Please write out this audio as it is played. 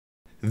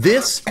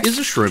This is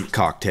a shrimp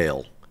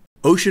cocktail.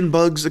 Ocean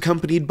bugs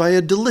accompanied by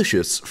a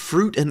delicious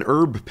fruit and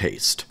herb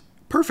paste.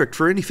 Perfect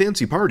for any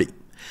fancy party.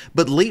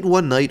 But late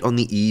one night on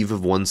the eve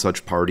of one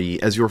such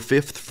party, as your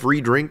fifth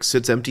free drink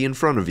sits empty in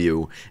front of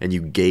you, and you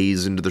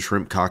gaze into the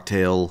shrimp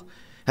cocktail,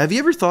 have you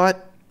ever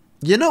thought,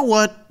 you know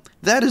what?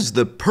 That is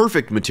the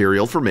perfect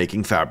material for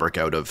making fabric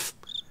out of.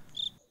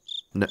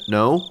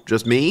 No?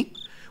 Just me?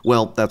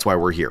 Well, that's why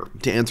we're here,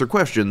 to answer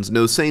questions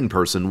no sane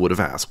person would have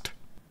asked.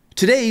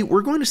 Today,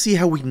 we're going to see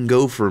how we can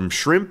go from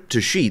shrimp to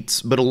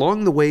sheets, but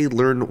along the way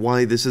learn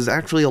why this is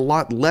actually a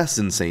lot less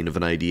insane of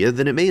an idea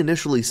than it may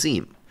initially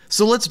seem.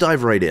 So let's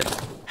dive right in.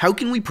 How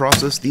can we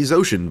process these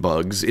ocean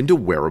bugs into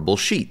wearable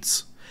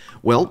sheets?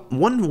 Well,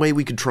 one way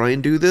we could try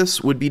and do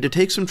this would be to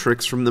take some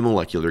tricks from the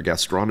molecular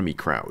gastronomy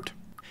crowd.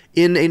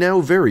 In a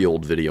now very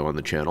old video on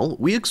the channel,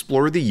 we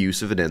explore the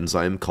use of an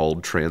enzyme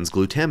called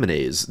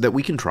transglutaminase that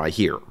we can try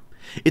here.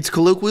 Its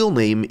colloquial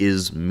name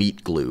is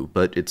meat glue,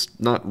 but it's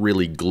not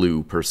really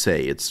glue per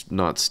se, it's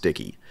not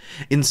sticky.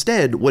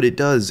 Instead, what it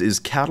does is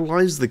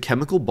catalyze the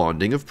chemical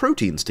bonding of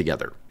proteins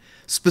together.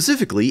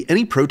 Specifically,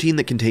 any protein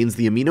that contains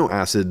the amino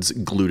acids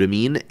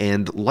glutamine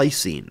and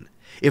lysine.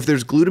 If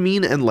there's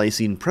glutamine and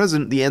lysine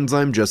present, the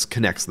enzyme just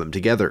connects them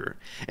together.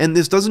 And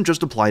this doesn't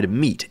just apply to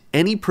meat.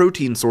 Any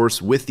protein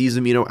source with these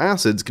amino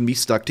acids can be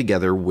stuck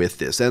together with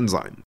this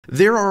enzyme.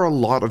 There are a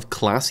lot of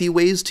classy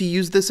ways to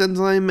use this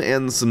enzyme,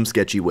 and some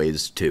sketchy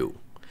ways too.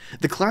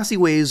 The classy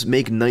ways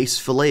make nice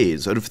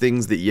fillets out of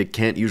things that you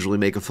can't usually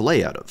make a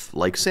fillet out of,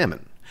 like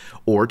salmon.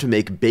 Or to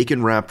make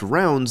bacon-wrapped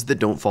rounds that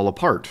don't fall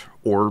apart,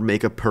 or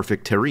make a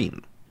perfect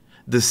terrine.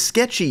 The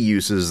sketchy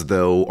uses,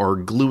 though, are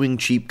gluing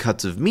cheap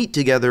cuts of meat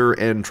together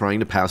and trying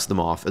to pass them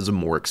off as a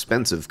more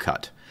expensive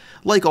cut.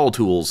 Like all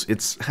tools,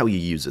 it's how you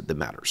use it that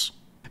matters.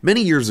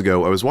 Many years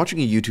ago, I was watching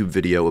a YouTube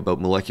video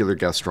about molecular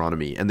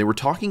gastronomy, and they were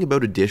talking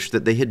about a dish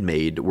that they had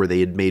made where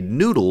they had made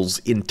noodles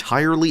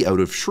entirely out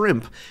of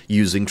shrimp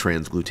using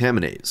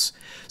transglutaminase.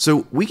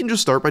 So we can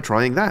just start by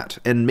trying that,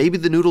 and maybe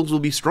the noodles will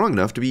be strong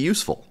enough to be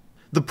useful.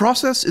 The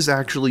process is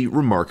actually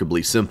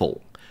remarkably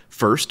simple.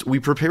 First, we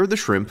prepare the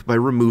shrimp by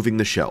removing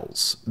the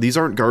shells. These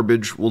aren't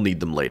garbage, we'll need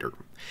them later.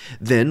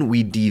 Then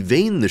we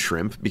devein the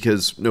shrimp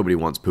because nobody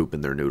wants poop in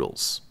their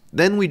noodles.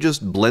 Then we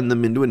just blend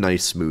them into a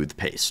nice smooth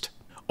paste.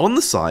 On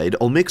the side,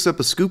 I'll mix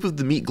up a scoop of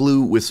the meat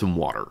glue with some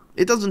water.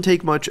 It doesn't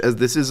take much as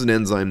this is an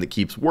enzyme that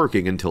keeps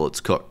working until it's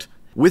cooked.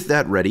 With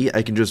that ready,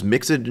 I can just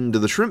mix it into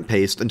the shrimp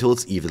paste until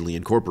it's evenly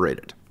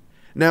incorporated.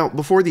 Now,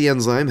 before the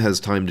enzyme has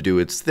time to do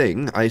its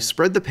thing, I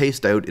spread the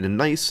paste out in a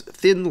nice,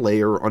 thin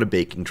layer on a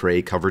baking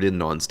tray covered in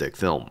non-stick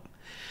film.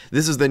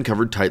 This is then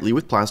covered tightly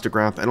with plastic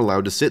wrap and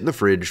allowed to sit in the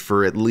fridge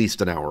for at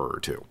least an hour or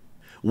two.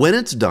 When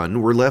it's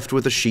done, we're left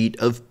with a sheet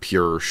of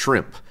pure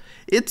shrimp.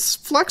 It's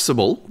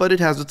flexible, but it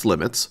has its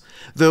limits,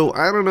 though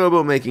I don't know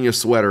about making a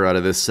sweater out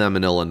of this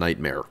salmonella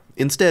nightmare.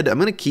 Instead, I'm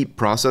going to keep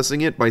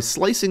processing it by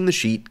slicing the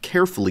sheet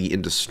carefully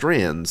into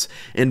strands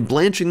and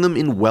blanching them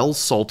in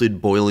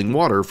well-salted boiling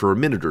water for a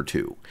minute or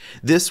two.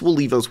 This will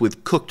leave us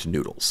with cooked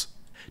noodles.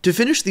 To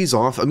finish these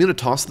off, I'm going to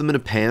toss them in a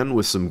pan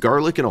with some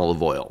garlic and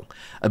olive oil,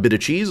 a bit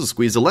of cheese, a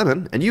squeeze of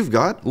lemon, and you've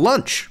got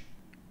lunch!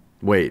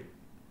 Wait.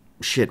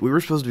 Shit, we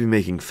were supposed to be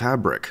making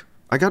fabric.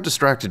 I got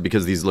distracted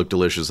because these looked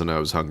delicious and I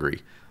was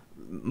hungry.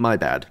 My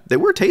bad. They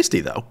were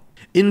tasty, though.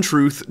 In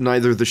truth,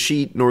 neither the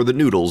sheet nor the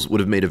noodles would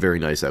have made a very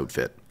nice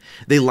outfit.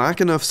 They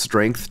lack enough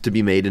strength to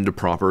be made into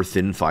proper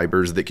thin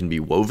fibers that can be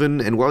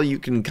woven, and while you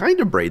can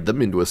kinda braid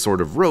them into a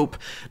sort of rope,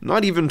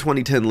 not even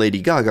 2010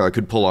 Lady Gaga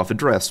could pull off a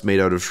dress made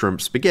out of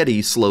shrimp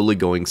spaghetti slowly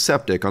going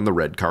septic on the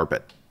red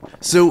carpet.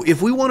 So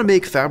if we want to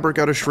make fabric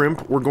out of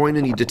shrimp, we're going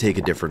to need to take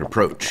a different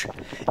approach.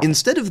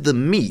 Instead of the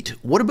meat,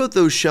 what about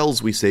those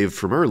shells we saved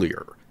from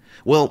earlier?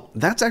 Well,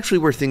 that's actually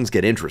where things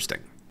get interesting.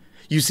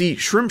 You see,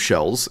 shrimp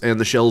shells, and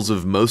the shells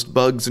of most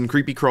bugs and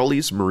creepy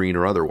crawlies, marine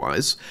or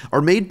otherwise, are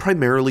made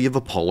primarily of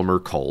a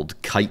polymer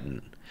called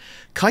chitin.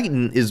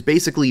 Chitin is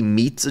basically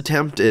meat's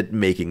attempt at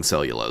making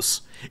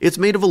cellulose. It's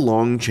made of a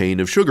long chain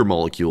of sugar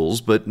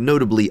molecules, but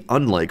notably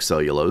unlike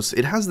cellulose,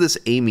 it has this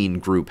amine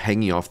group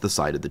hanging off the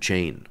side of the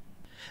chain.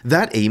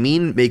 That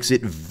amine makes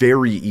it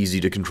very easy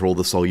to control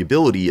the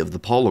solubility of the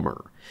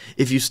polymer.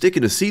 If you stick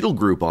an acetyl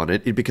group on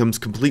it, it becomes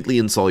completely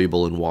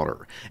insoluble in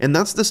water, and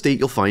that's the state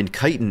you'll find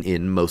chitin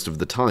in most of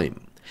the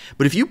time.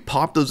 But if you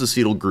pop those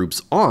acetyl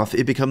groups off,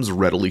 it becomes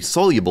readily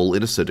soluble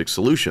in acidic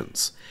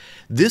solutions.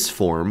 This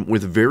form,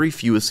 with very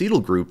few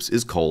acetyl groups,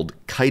 is called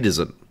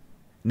chitosan.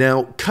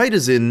 Now,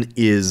 chitosan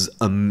is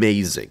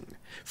amazing.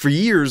 For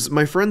years,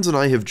 my friends and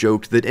I have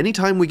joked that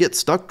anytime we get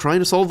stuck trying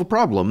to solve a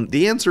problem,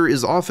 the answer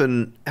is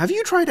often, have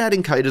you tried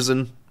adding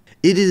chitosan?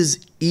 It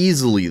is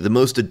easily the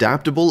most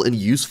adaptable and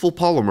useful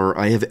polymer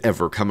I have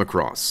ever come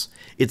across.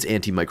 It's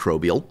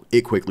antimicrobial,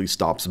 it quickly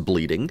stops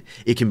bleeding,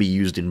 it can be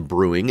used in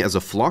brewing as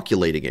a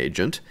flocculating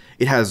agent,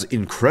 it has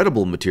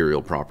incredible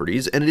material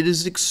properties, and it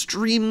is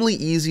extremely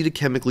easy to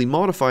chemically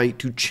modify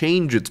to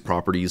change its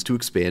properties to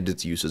expand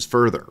its uses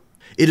further.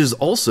 It is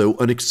also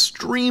an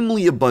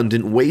extremely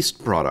abundant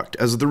waste product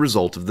as the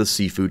result of the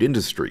seafood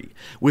industry,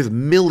 with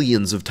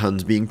millions of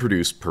tons being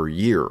produced per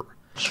year.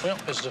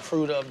 Shrimp is the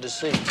fruit of the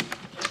sea.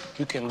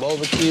 You can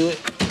barbecue it,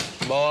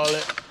 boil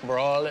it,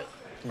 broil it,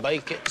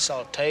 bake it,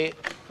 saute it.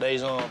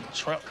 There's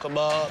shrimp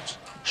kebabs,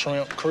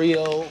 shrimp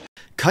creole.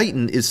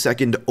 Chitin is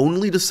second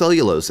only to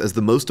cellulose as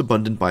the most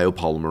abundant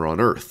biopolymer on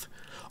Earth.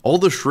 All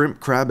the shrimp,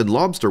 crab, and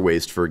lobster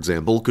waste, for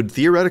example, could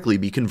theoretically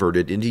be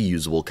converted into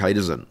usable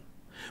chitosan.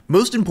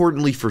 Most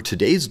importantly for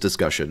today's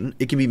discussion,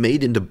 it can be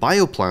made into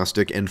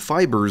bioplastic and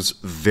fibers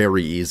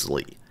very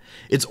easily.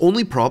 Its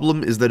only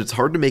problem is that it's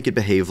hard to make it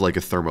behave like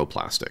a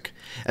thermoplastic,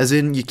 as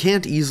in you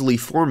can't easily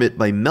form it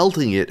by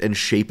melting it and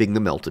shaping the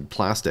melted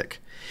plastic.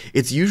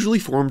 It's usually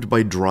formed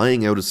by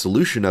drying out a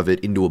solution of it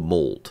into a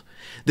mold.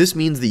 This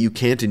means that you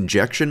can't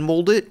injection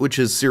mold it, which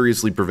has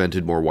seriously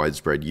prevented more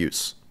widespread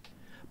use.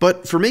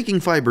 But for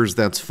making fibers,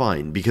 that's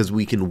fine, because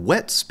we can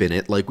wet spin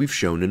it like we've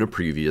shown in a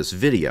previous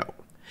video.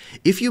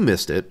 If you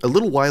missed it, a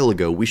little while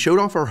ago we showed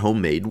off our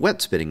homemade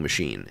wet spinning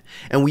machine,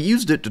 and we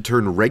used it to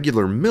turn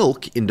regular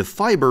milk into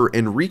fiber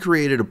and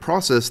recreated a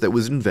process that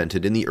was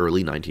invented in the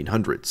early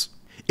 1900s.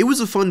 It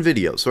was a fun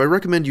video, so I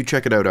recommend you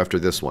check it out after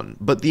this one,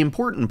 but the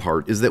important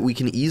part is that we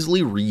can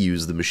easily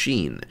reuse the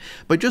machine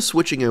by just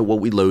switching out what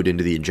we load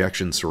into the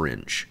injection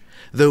syringe.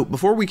 Though,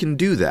 before we can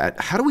do that,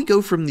 how do we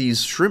go from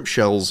these shrimp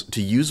shells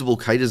to usable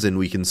chitosan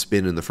we can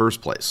spin in the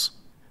first place?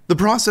 The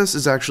process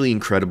is actually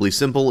incredibly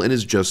simple and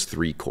is just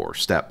 3 core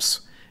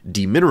steps: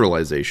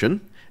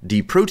 demineralization,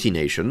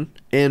 deproteination,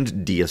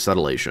 and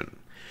deacetylation,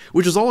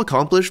 which is all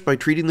accomplished by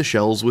treating the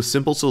shells with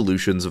simple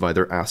solutions of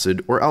either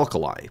acid or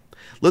alkali.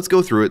 Let's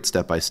go through it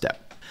step by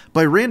step.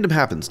 By random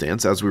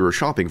happenstance, as we were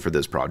shopping for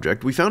this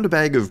project, we found a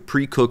bag of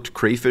pre-cooked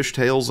crayfish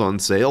tails on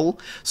sale,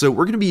 so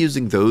we're going to be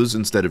using those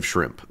instead of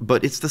shrimp,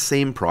 but it's the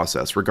same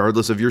process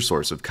regardless of your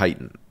source of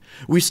chitin.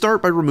 We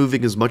start by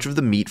removing as much of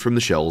the meat from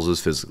the shells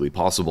as physically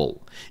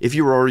possible. If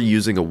you were already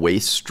using a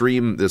waste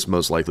stream, this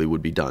most likely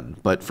would be done,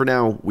 but for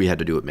now, we had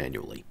to do it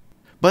manually.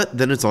 But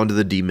then it's on to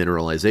the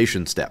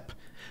demineralization step.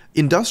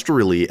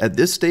 Industrially, at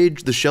this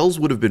stage, the shells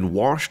would have been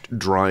washed,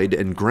 dried,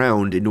 and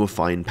ground into a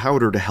fine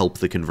powder to help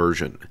the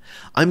conversion.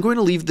 I'm going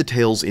to leave the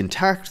tails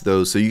intact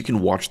though, so you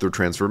can watch their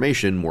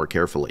transformation more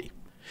carefully.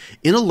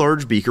 In a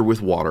large beaker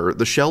with water,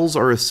 the shells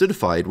are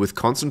acidified with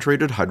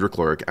concentrated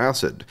hydrochloric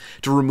acid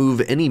to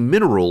remove any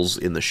minerals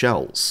in the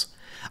shells.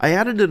 I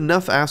added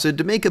enough acid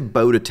to make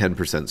about a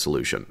 10%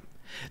 solution.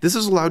 This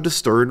is allowed to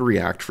stir and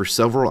react for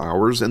several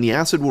hours, and the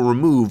acid will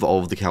remove all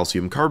of the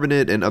calcium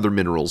carbonate and other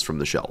minerals from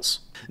the shells.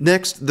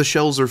 Next, the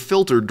shells are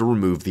filtered to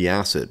remove the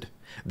acid.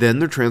 Then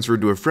they're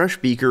transferred to a fresh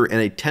beaker and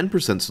a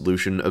 10%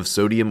 solution of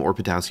sodium or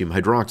potassium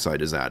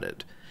hydroxide is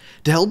added.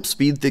 To help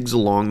speed things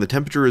along, the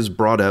temperature is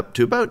brought up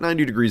to about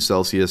 90 degrees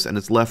Celsius and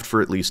it's left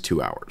for at least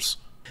 2 hours.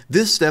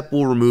 This step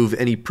will remove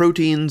any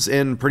proteins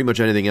and pretty much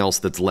anything else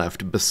that's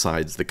left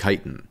besides the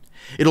chitin.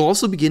 It'll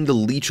also begin to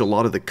leach a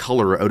lot of the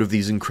color out of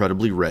these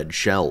incredibly red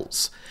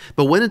shells.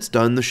 But when it's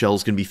done, the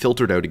shells can be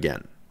filtered out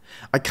again.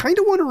 I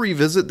kinda want to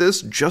revisit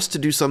this just to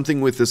do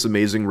something with this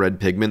amazing red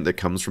pigment that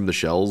comes from the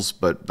shells,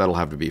 but that'll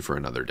have to be for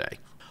another day.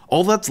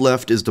 All that's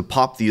left is to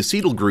pop the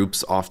acetyl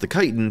groups off the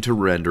chitin to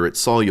render it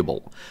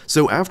soluble.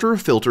 So after a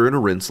filter and a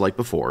rinse like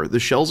before, the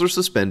shells are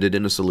suspended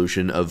in a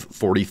solution of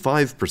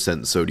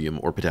 45% sodium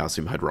or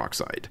potassium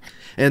hydroxide.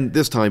 And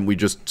this time we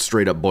just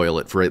straight up boil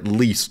it for at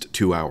least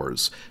 2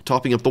 hours,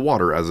 topping up the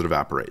water as it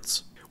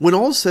evaporates. When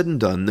all is said and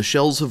done, the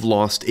shells have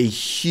lost a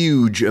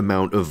huge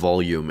amount of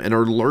volume and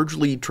are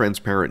largely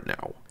transparent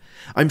now.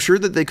 I'm sure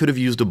that they could have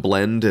used a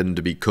blend and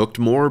to be cooked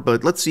more,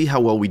 but let's see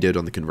how well we did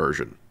on the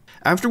conversion.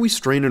 After we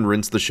strain and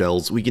rinse the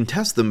shells, we can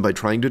test them by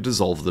trying to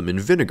dissolve them in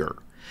vinegar.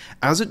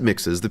 As it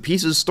mixes, the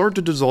pieces start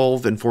to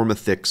dissolve and form a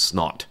thick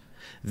snot.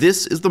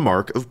 This is the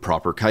mark of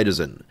proper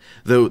chitosan,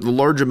 though the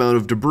large amount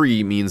of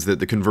debris means that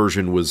the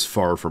conversion was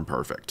far from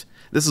perfect.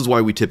 This is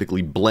why we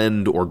typically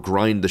blend or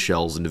grind the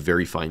shells into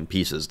very fine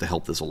pieces to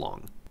help this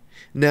along.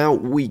 Now,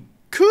 we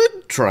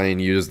could try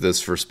and use this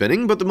for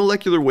spinning, but the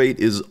molecular weight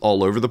is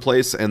all over the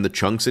place, and the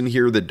chunks in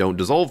here that don't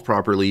dissolve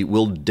properly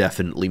will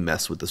definitely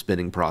mess with the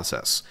spinning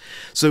process.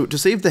 So to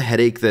save the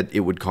headache that it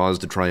would cause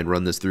to try and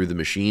run this through the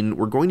machine,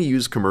 we're going to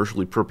use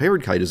commercially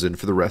prepared chitosan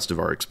for the rest of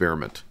our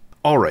experiment.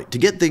 Alright, to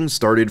get things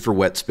started for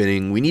wet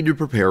spinning, we need to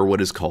prepare what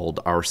is called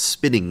our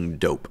spinning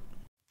dope.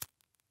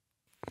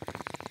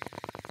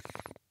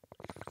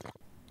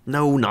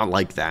 No, not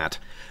like that.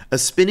 A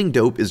spinning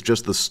dope is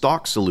just the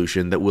stock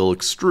solution that will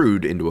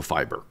extrude into a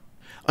fiber.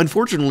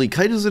 Unfortunately,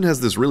 chitosan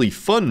has this really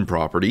fun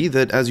property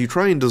that as you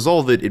try and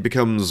dissolve it, it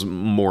becomes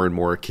more and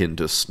more akin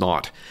to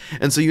snot,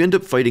 and so you end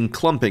up fighting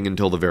clumping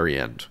until the very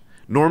end.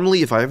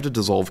 Normally, if I have to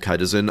dissolve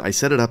chitosan, I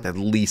set it up at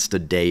least a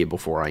day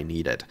before I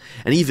need it,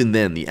 and even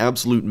then, the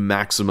absolute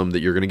maximum that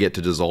you're going to get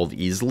to dissolve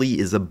easily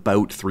is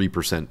about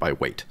 3% by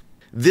weight.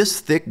 This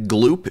thick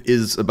gloop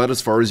is about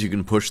as far as you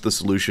can push the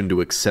solution to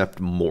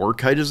accept more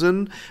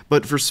chitosan,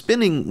 but for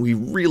spinning, we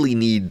really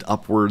need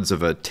upwards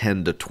of a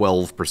 10 to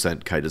 12%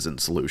 chitosan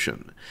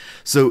solution.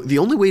 So the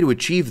only way to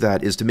achieve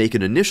that is to make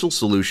an initial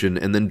solution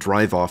and then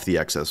drive off the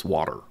excess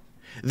water.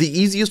 The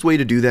easiest way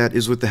to do that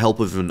is with the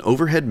help of an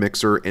overhead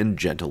mixer and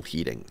gentle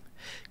heating.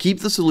 Keep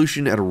the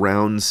solution at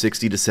around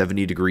 60 to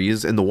 70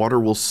 degrees and the water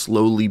will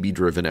slowly be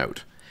driven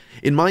out.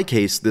 In my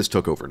case, this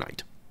took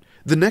overnight.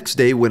 The next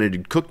day, when it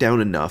had cooked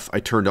down enough, I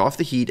turned off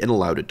the heat and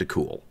allowed it to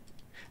cool.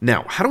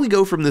 Now, how do we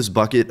go from this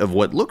bucket of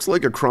what looks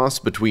like a cross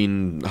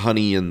between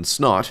honey and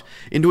snot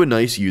into a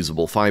nice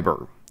usable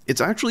fiber?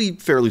 It's actually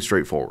fairly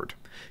straightforward.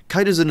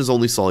 Chitosan is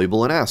only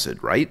soluble in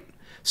acid, right?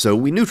 So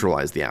we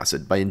neutralize the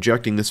acid by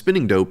injecting the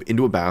spinning dope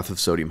into a bath of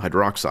sodium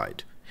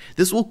hydroxide.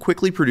 This will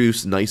quickly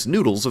produce nice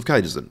noodles of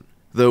chitosan,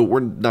 though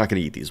we're not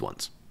going to eat these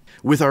ones.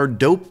 With our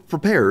dope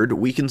prepared,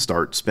 we can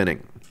start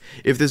spinning.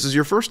 If this is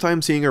your first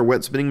time seeing our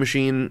wet spinning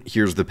machine,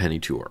 here's the penny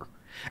tour.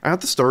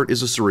 At the start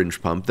is a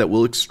syringe pump that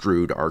will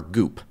extrude our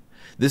goop.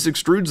 This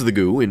extrudes the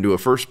goo into a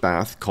first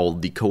bath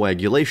called the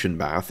coagulation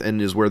bath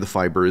and is where the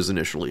fiber is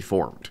initially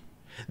formed.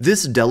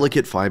 This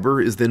delicate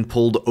fiber is then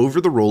pulled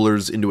over the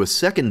rollers into a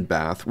second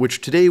bath,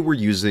 which today we're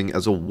using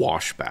as a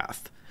wash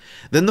bath.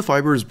 Then the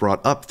fiber is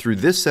brought up through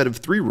this set of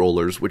 3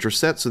 rollers, which are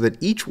set so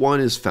that each one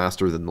is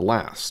faster than the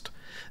last.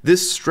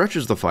 This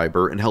stretches the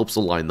fiber and helps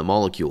align the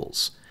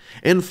molecules.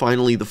 And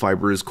finally, the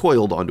fiber is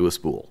coiled onto a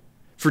spool.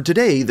 For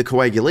today, the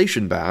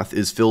coagulation bath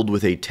is filled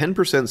with a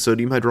 10%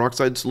 sodium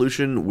hydroxide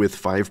solution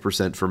with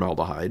 5%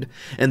 formaldehyde,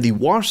 and the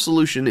wash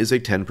solution is a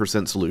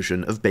 10%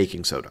 solution of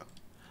baking soda.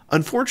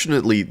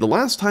 Unfortunately, the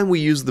last time we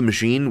used the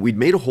machine, we'd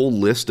made a whole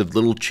list of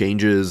little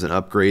changes and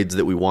upgrades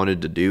that we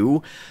wanted to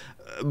do,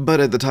 but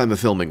at the time of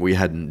filming, we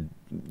hadn't,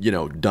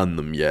 done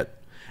them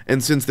yet.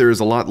 And since there is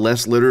a lot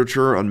less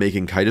literature on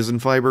making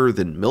chitosan fiber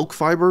than milk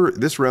fiber,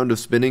 this round of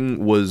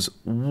spinning was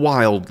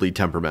wildly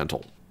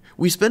temperamental.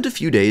 We spent a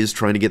few days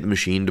trying to get the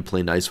machine to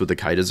play nice with the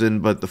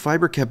chitosan, but the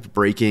fiber kept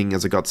breaking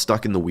as it got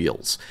stuck in the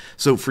wheels.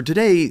 So for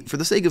today, for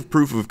the sake of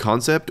proof of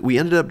concept, we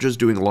ended up just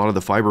doing a lot of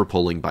the fiber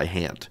pulling by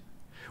hand.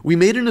 We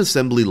made an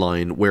assembly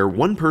line where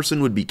one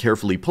person would be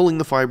carefully pulling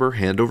the fiber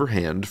hand over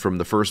hand from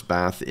the first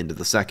bath into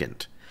the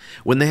second.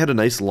 When they had a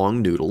nice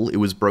long noodle, it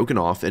was broken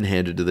off and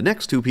handed to the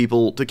next 2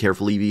 people to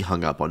carefully be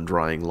hung up on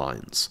drying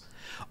lines.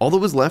 All that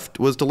was left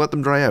was to let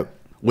them dry out.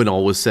 When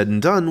all was said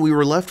and done, we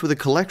were left with a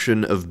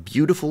collection of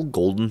beautiful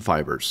golden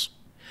fibers.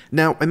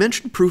 Now, I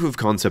mentioned proof of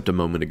concept a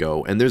moment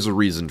ago, and there's a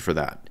reason for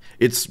that.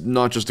 It's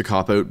not just a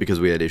cop-out because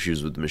we had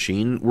issues with the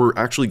machine. We're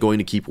actually going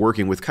to keep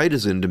working with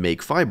chitosan to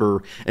make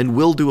fiber, and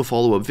we'll do a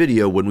follow-up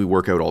video when we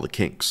work out all the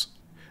kinks.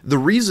 The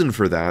reason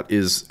for that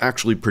is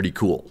actually pretty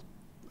cool.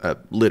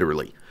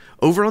 Literally.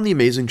 Over on the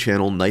amazing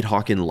channel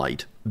Nighthawk in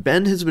Light,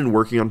 Ben has been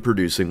working on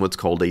producing what's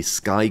called a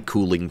sky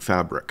cooling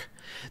fabric.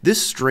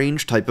 This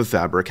strange type of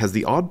fabric has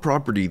the odd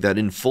property that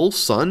in full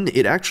sun,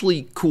 it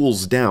actually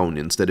cools down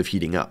instead of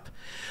heating up.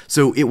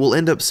 So it will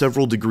end up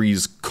several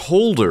degrees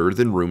colder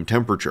than room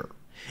temperature.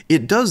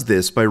 It does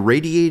this by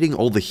radiating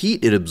all the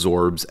heat it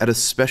absorbs at a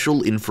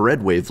special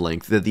infrared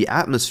wavelength that the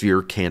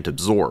atmosphere can't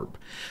absorb.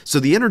 So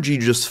the energy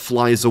just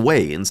flies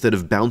away instead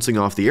of bouncing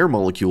off the air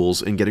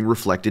molecules and getting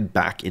reflected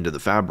back into the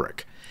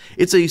fabric.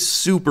 It's a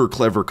super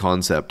clever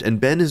concept, and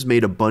Ben has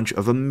made a bunch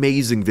of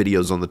amazing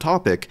videos on the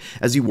topic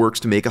as he works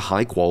to make a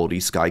high-quality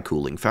sky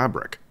cooling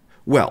fabric.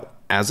 Well,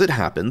 as it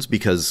happens,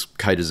 because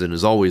chitosan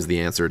is always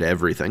the answer to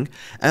everything,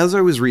 as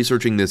I was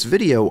researching this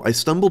video, I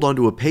stumbled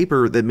onto a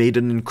paper that made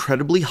an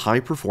incredibly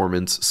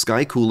high-performance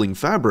sky cooling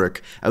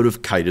fabric out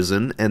of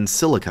chitosan and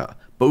silica,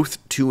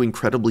 both 2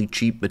 incredibly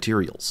cheap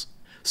materials.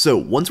 So,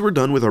 once we're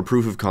done with our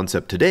proof of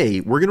concept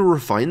today, we're going to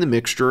refine the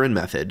mixture and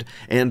method,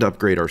 and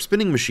upgrade our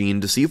spinning machine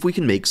to see if we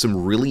can make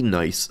some really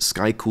nice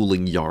sky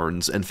cooling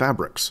yarns and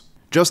fabrics.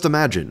 Just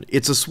imagine,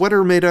 it's a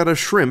sweater made out of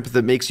shrimp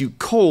that makes you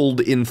cold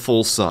in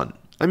full sun.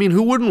 I mean,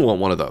 who wouldn't want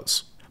one of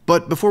those?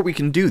 But before we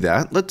can do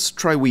that, let's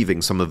try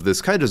weaving some of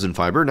this chitosan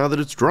fiber now that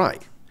it's dry.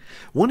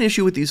 One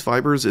issue with these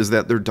fibers is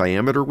that their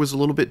diameter was a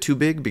little bit too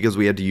big because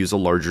we had to use a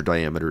larger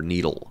diameter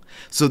needle.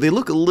 So they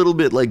look a little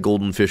bit like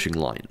golden fishing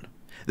line.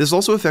 This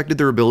also affected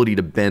their ability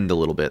to bend a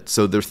little bit,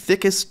 so their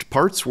thickest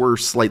parts were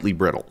slightly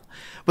brittle.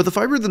 But the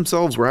fiber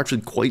themselves were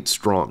actually quite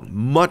strong,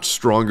 much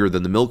stronger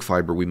than the milk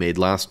fiber we made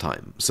last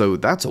time, so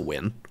that's a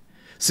win.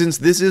 Since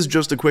this is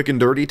just a quick and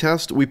dirty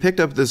test, we picked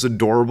up this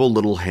adorable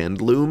little hand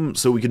loom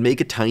so we could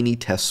make a tiny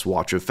test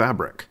swatch of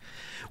fabric.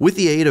 With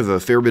the aid of a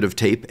fair bit of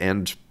tape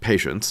and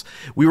patience,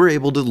 we were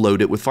able to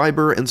load it with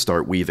fiber and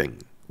start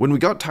weaving. When we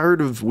got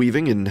tired of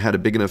weaving and had a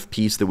big enough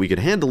piece that we could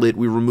handle it,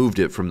 we removed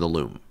it from the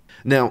loom.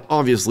 Now,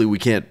 obviously we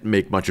can't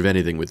make much of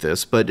anything with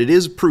this, but it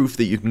is proof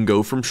that you can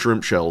go from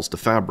shrimp shells to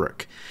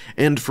fabric.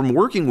 And from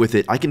working with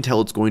it, I can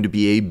tell it's going to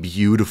be a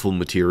beautiful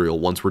material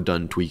once we're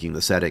done tweaking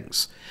the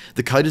settings.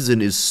 The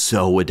chitosan is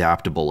so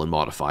adaptable and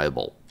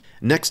modifiable.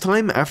 Next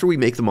time, after we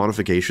make the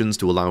modifications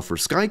to allow for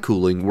sky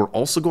cooling, we're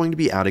also going to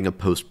be adding a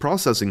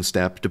post-processing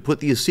step to put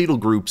the acetyl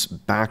groups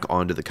back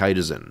onto the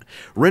chitosan,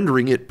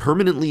 rendering it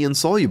permanently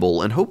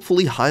insoluble and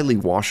hopefully highly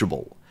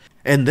washable.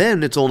 And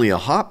then it's only a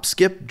hop,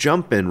 skip,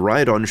 jump, and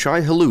ride on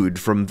Shai Hulud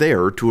from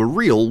there to a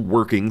real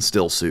working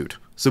still suit.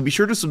 So be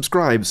sure to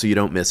subscribe so you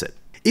don't miss it.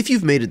 If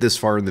you've made it this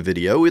far in the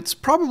video, it's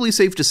probably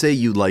safe to say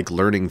you like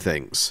learning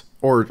things.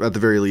 Or at the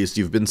very least,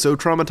 you've been so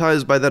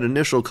traumatized by that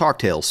initial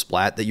cocktail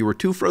splat that you were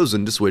too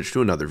frozen to switch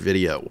to another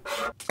video.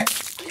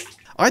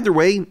 Either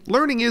way,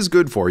 learning is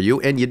good for you,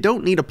 and you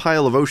don't need a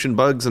pile of ocean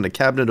bugs and a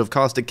cabinet of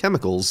caustic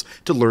chemicals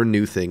to learn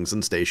new things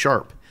and stay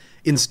sharp.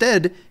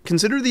 Instead,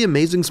 consider the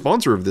amazing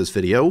sponsor of this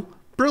video,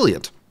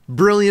 Brilliant.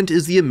 Brilliant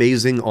is the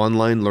amazing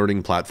online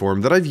learning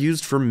platform that I've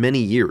used for many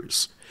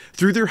years.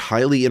 Through their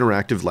highly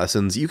interactive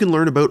lessons, you can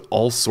learn about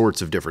all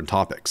sorts of different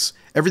topics.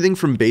 Everything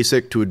from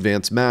basic to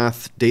advanced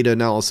math, data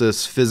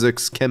analysis,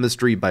 physics,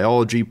 chemistry,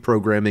 biology,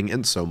 programming,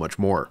 and so much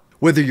more.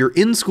 Whether you're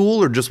in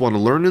school or just want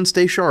to learn and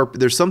stay sharp,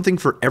 there's something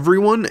for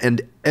everyone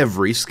and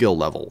every skill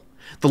level.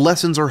 The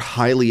lessons are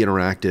highly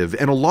interactive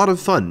and a lot of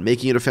fun,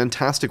 making it a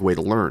fantastic way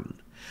to learn.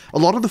 A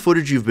lot of the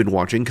footage you've been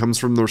watching comes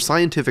from their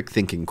scientific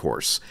thinking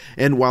course,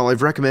 and while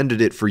I've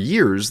recommended it for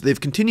years,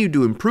 they've continued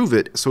to improve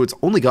it, so it's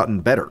only gotten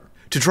better.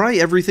 To try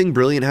everything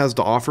Brilliant has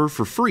to offer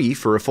for free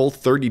for a full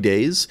 30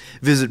 days,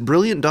 visit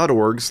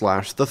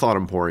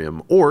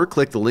brilliant.org/thethoughtemporium or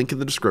click the link in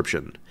the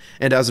description.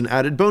 And as an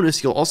added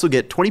bonus, you'll also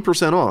get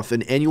 20% off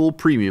an annual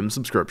premium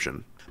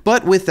subscription.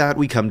 But with that,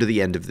 we come to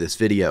the end of this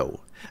video.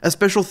 A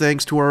special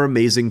thanks to our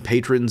amazing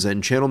patrons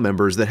and channel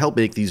members that help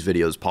make these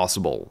videos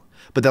possible.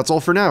 But that's all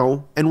for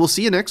now, and we'll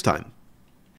see you next time.